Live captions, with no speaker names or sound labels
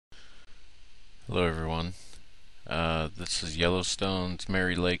Hello everyone. This is Yellowstone's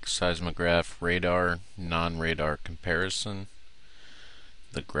Mary Lake seismograph radar non-radar comparison.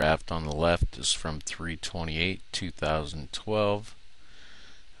 The graph on the left is from 3/28/2012.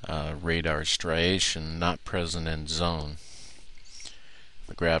 Radar striation not present in zone.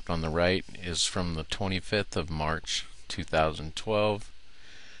 The graph on the right is from the 25th of March 2012,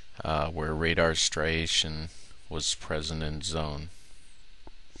 where radar striation was present in zone.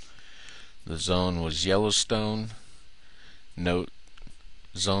 The zone was Yellowstone. Note,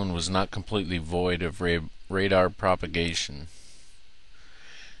 zone was not completely void of radar propagation.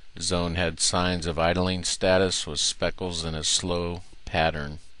 Zone had signs of idling status with speckles in a slow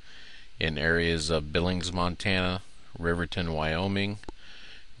pattern in areas of Billings, Montana, Riverton, Wyoming,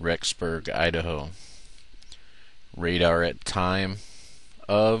 Rexburg, Idaho. Radar at time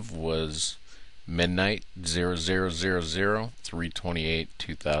of was midnight 0000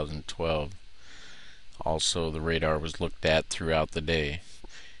 3/28/2012. Also, the radar was looked at throughout the day.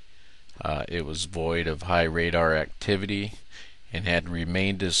 It was void of high radar activity and had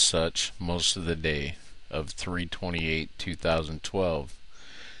remained as such most of the day of 3/28/2012.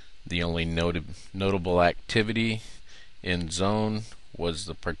 The only notable activity in zone was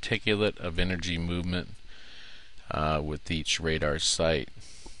the particulate of energy movement with each radar site.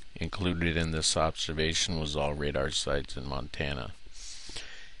 Included in this observation was all radar sites in Montana.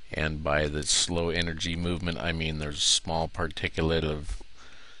 And by the slow energy movement, I mean there's a small particulate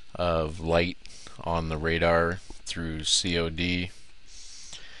of light on the radar through COD,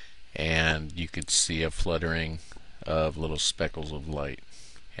 and you could see a fluttering of little speckles of light,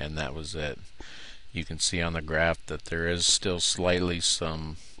 and that was it. You can see on the graph that there is still slightly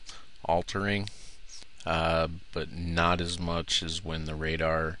some altering, but not as much as when the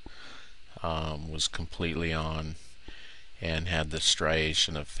radar was completely on and had the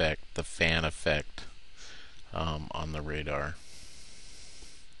striation effect, the fan effect on the radar.